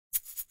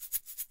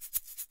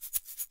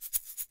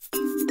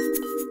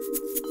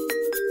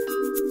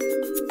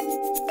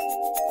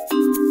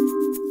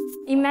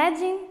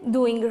Imagine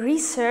doing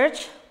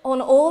research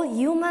on all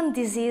human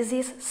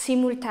diseases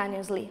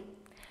simultaneously.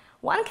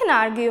 One can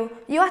argue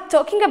you are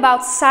talking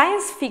about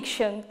science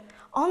fiction.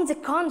 On the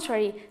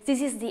contrary,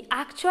 this is the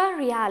actual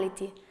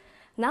reality.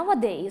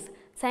 Nowadays,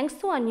 thanks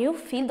to a new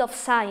field of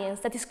science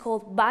that is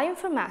called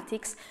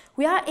bioinformatics,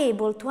 we are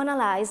able to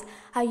analyze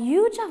a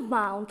huge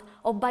amount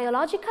of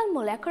biological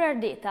molecular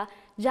data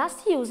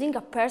just using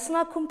a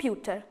personal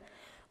computer.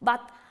 But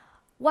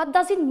what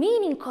does it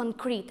mean in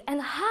concrete, and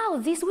how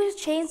this will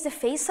change the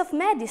face of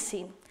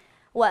medicine?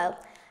 Well,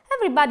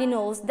 everybody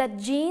knows that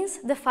genes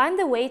define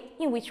the way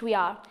in which we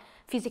are,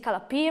 physical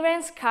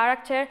appearance,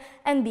 character,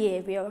 and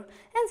behavior,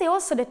 and they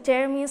also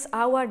determine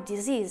our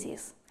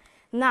diseases.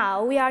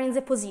 Now we are in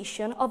the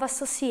position of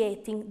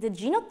associating the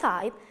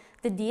genotype,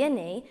 the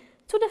DNA,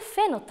 to the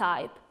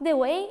phenotype, the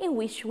way in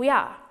which we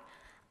are.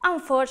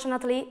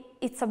 Unfortunately,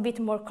 it's a bit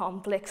more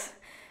complex.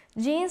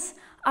 Genes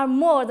are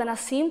more than a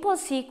simple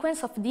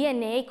sequence of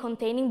DNA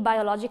containing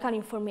biological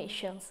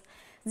information.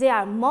 They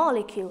are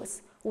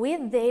molecules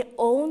with their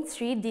own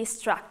 3D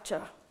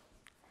structure.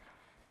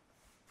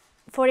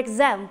 For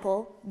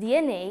example,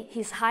 DNA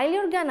is highly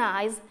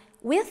organized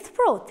with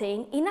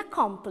protein in a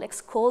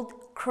complex called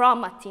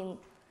chromatin.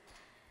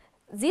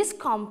 This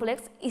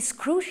complex is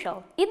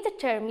crucial. It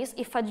determines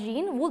if a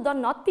gene would or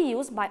not be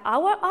used by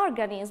our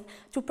organism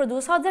to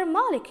produce other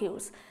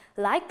molecules,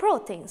 like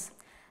proteins.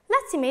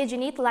 Let's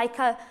imagine it like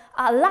a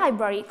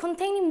library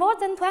containing more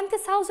than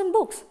 20,000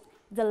 books.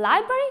 The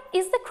library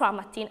is the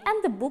chromatin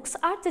and the books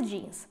are the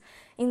genes.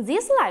 In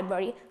this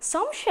library,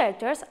 some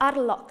shelters are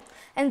locked,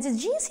 and the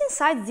genes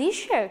inside these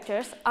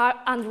shelters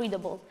are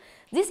unreadable.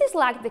 This is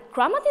like the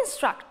chromatin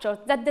structure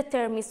that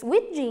determines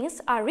which genes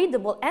are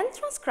readable and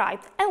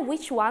transcribed and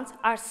which ones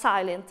are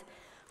silent.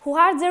 Who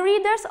are the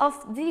readers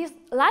of this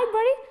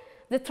library?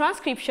 The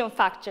transcription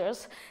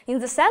factors. In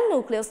the cell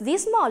nucleus,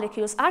 these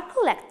molecules are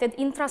collected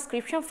in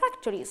transcription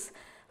factories,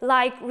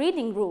 like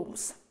reading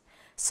rooms.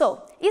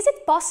 So, is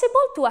it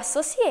possible to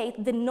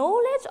associate the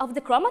knowledge of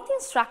the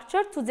chromatin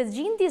structure to the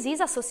gene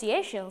disease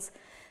associations?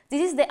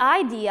 This is the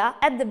idea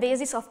at the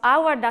basis of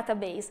our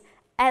database,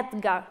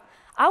 eDGAR.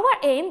 Our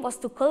aim was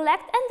to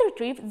collect and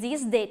retrieve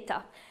this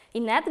data.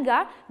 In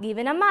eDGAR,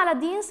 given a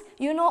malady,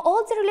 you know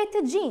all the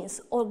related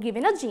genes, or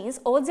given a genes,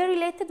 all the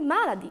related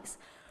maladies.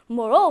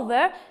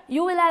 Moreover,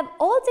 you will have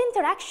all the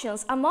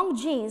interactions among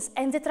genes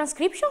and the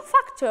transcription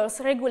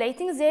factors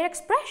regulating their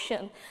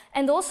expression,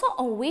 and also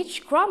on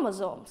which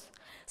chromosomes.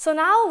 So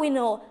now we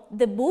know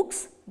the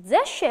books,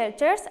 the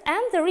shelters,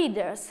 and the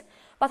readers.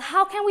 But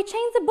how can we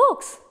change the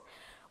books?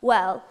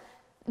 Well,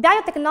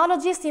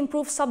 biotechnologists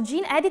improve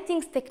subgene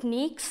editing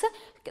techniques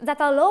that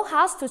allow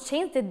us to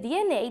change the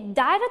DNA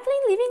directly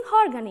in living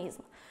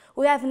organisms.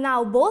 We have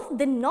now both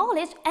the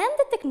knowledge and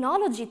the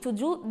technology to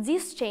do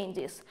these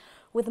changes.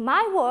 With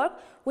my work,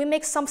 we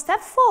make some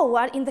step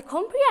forward in the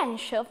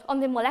comprehension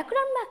on the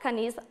molecular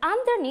mechanism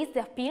underneath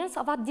the appearance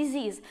of a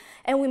disease,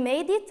 and we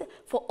made it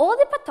for all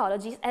the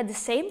pathologies at the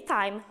same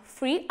time,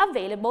 free,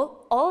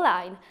 available,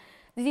 online.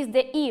 This is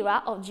the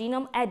era of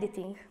genome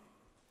editing.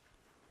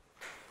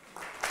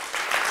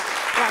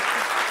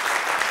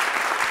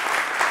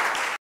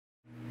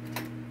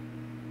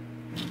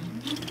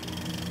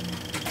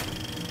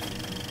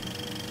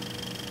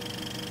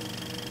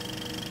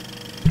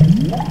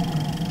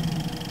 Grazie.